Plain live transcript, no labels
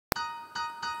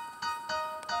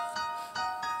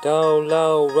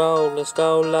Dolo, rollin',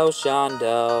 stolo,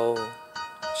 Shondo.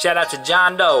 Shout out to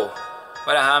John Doe.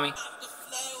 What up, homie?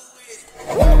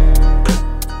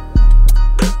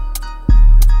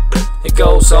 It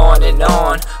goes on and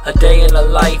on. A day in the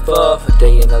life of. A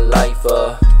day in the life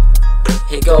of.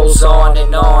 It goes on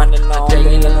and on. A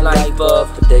day in the life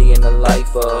of. A day in the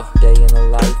life of. A day in the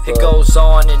life of. It goes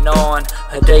on and on.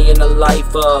 A day in the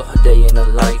life of. A day in the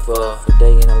life of. A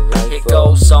day in the life of. It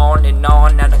goes on and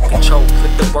on. Out of control.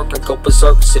 Put the work, I go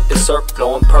berserk. Sip and surf.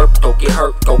 Blowing perp. Don't get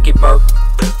hurt. Don't get murked.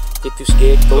 If you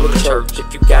scared, go to church.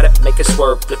 If you got it, make it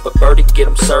swerve. Flip a birdie, get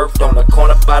them served on the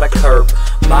corner by the curb.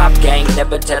 Mob gang,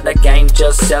 never tell a gang,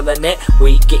 just selling it.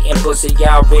 We getting pussy,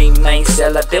 y'all remain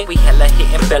celibate. We hella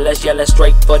hitting fellas, yelling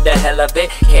straight for the hell of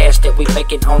it. Cash that we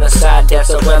making on the side,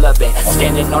 that's irrelevant.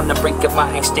 Standing on the brink of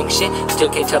my extinction. Still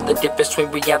can't tell the difference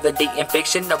between reality and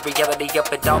fiction. The reality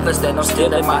of it all is that I'm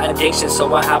still in my addiction.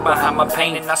 So I hide behind my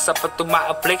pain and I suffer through my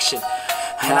affliction.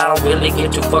 And I don't really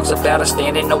give two fucks about a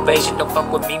standing ovation. Don't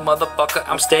fuck with me, motherfucker,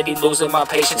 I'm steady losing my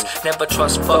patience. Never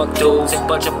trust fuck dudes, and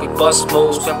budget we bust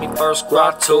moves. When we first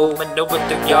grot to maneuver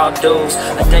through y'all dudes.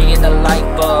 A day in the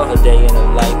life of. A day in the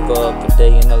life of. A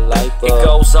day in the life of. It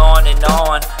goes on and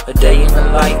on. A day in the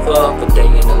life of. A day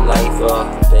in the life of.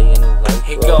 A day in the life of.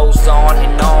 It goes on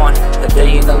and on. A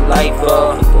day in the life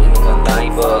of. A day in the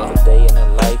life of. A day in the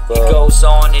life of. It goes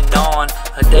on and on.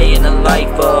 A day in the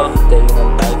life of. A day in the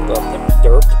life of.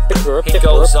 It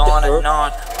goes on and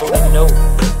on. Who knew?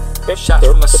 Shots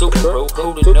from a Subaru.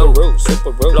 Who knew?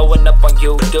 Blowing up on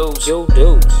you dudes.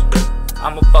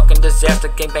 I'm a fucking disaster.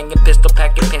 Gang banging, pistol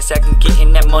packing, pen sacking,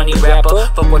 getting that money rapper.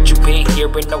 For what you been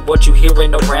hearing or what you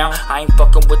hearing around. I ain't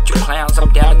fucking with you clowns.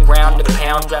 I'm down the ground and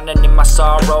pound, drowning in my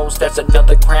sorrows. That's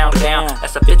another crown down.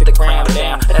 That's a fifth the crown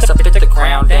down. That's a fifth the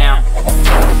crown down.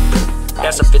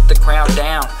 That's a fifth the crown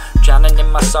down. Drowning in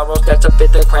my sorrows, that's a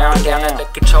fifth the crown down. Out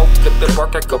of control, flip it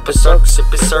work, I go berserk, sip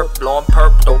and surf, blowing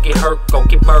perp, don't get hurt, don't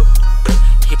get murked.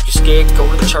 If you scared,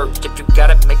 go to church. If you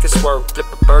got it, make it swerve. Flip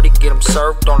a birdie, get them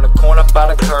served on the corner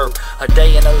by the curb. A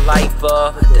day in the life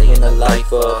of. A day in the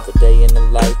life of. A day in the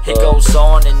life of. It goes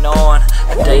on and on.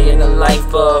 A day in the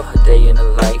life of. A day in the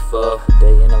life of. A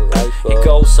day in the life of. It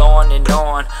goes on and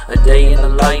on. A day in the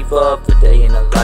life of. A day in the life of.